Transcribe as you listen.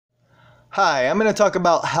Hi, I'm going to talk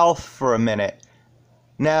about health for a minute.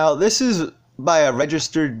 Now, this is by a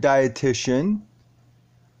registered dietitian,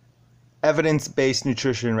 evidence-based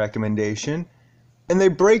nutrition recommendation, and they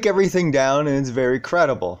break everything down and it's very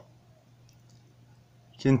credible.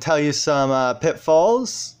 Can tell you some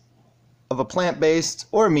pitfalls of a plant-based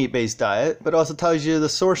or meat-based diet, but also tells you the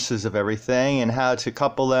sources of everything and how to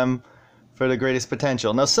couple them for the greatest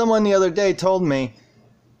potential. Now, someone the other day told me,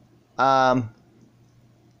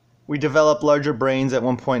 we developed larger brains at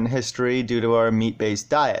one point in history due to our meat-based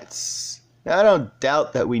diets. Now, I don't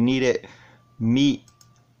doubt that we needed meat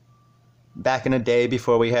back in the day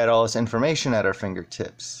before we had all this information at our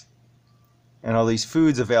fingertips and all these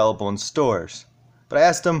foods available in stores. But I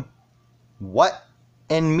asked them, what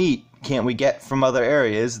in meat can't we get from other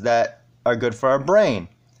areas that are good for our brain?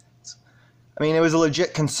 I mean, it was a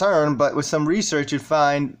legit concern, but with some research you'd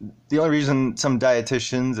find the only reason some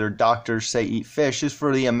dietitians or doctors say eat fish is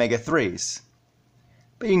for the omega-3s.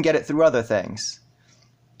 But you can get it through other things.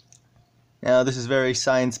 Now, this is very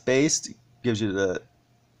science-based. It gives you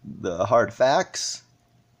the hard facts.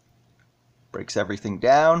 Breaks everything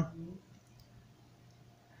down.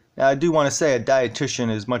 Now, I do want to say a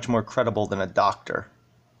dietitian is much more credible than a doctor.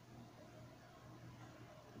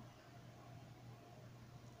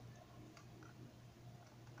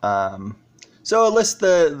 So it lists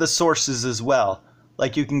the sources as well.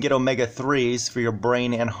 Like you can get omega-3s for your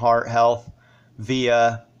brain and heart health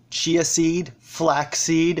via chia seed,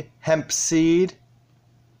 flaxseed, hemp seed,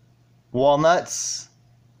 walnuts.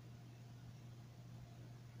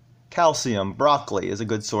 Calcium, broccoli is a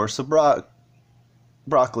good source. So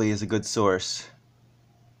broccoli is a good source.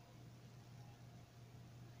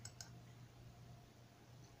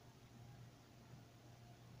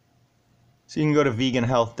 So you can go to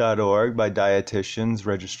veganhealth.org by dietitians,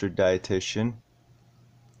 registered dietitian.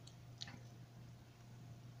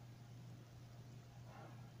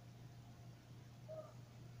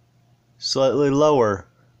 Slightly lower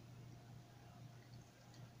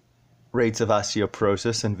rates of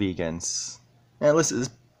osteoporosis in vegans. And this is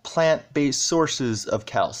plant-based sources of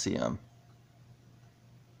calcium.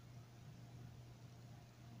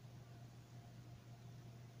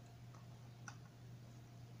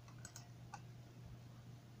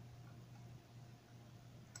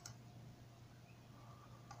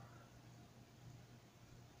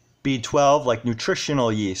 B12, like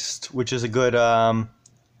nutritional yeast, which is a good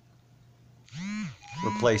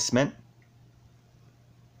replacement.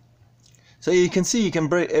 So you can see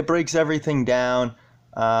it breaks everything down.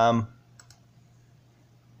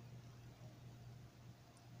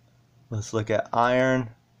 Let's look at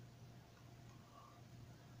iron.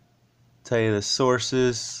 Tell you the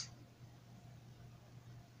sources.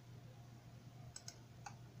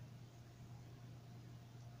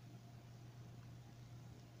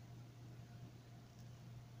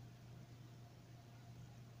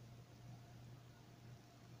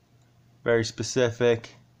 Very specific,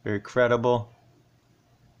 very credible.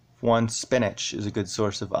 One, spinach is a good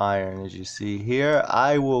source of iron, as you see here.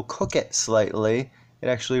 I will cook it slightly. It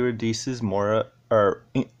actually reduces more or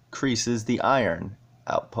increases the iron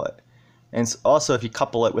output. And also, if you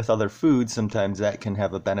couple it with other foods, sometimes that can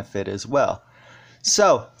have a benefit as well.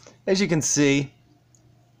 So, as you can see,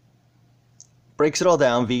 breaks it all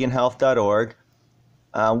down, veganhealth.org.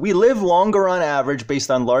 We live longer on average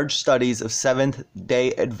based on large studies of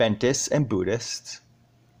Seventh-day Adventists and Buddhists.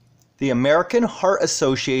 The American Heart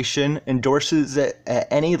Association endorses it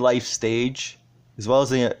at any life stage, as well as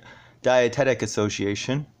the Dietetic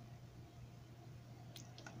Association.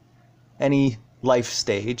 Any life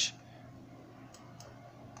stage.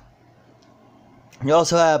 You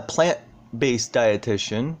also have plant-based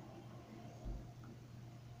dietitian.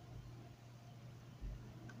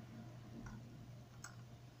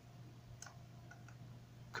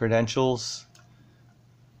 Credentials.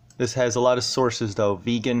 This has a lot of sources though.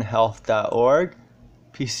 Veganhealth.org,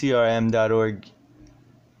 PCRM.org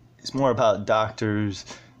is more about doctors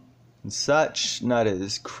and such, not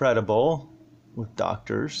as credible with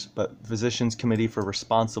doctors, but Physicians Committee for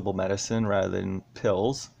Responsible Medicine rather than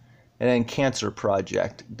pills. And then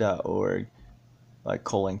cancerproject.org, like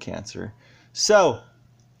colon cancer. So,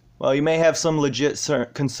 well, you may have some legit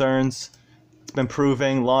concerns. It's been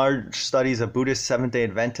proving large studies of Buddhist Seventh-day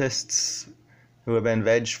Adventists who have been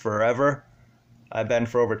veg forever. I've been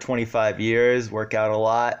for over 25 years, work out a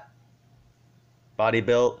lot.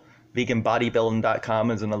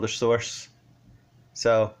 Veganbodybuilding.com is another source.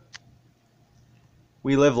 So,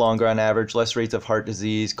 we live longer on average, less rates of heart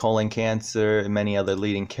disease, colon cancer, and many other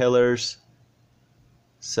leading killers.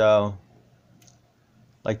 So,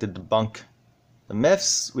 I'd like to debunk the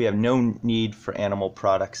myths. We have no need for animal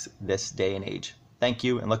products this day and age. Thank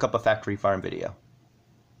you, and look up a factory farm video.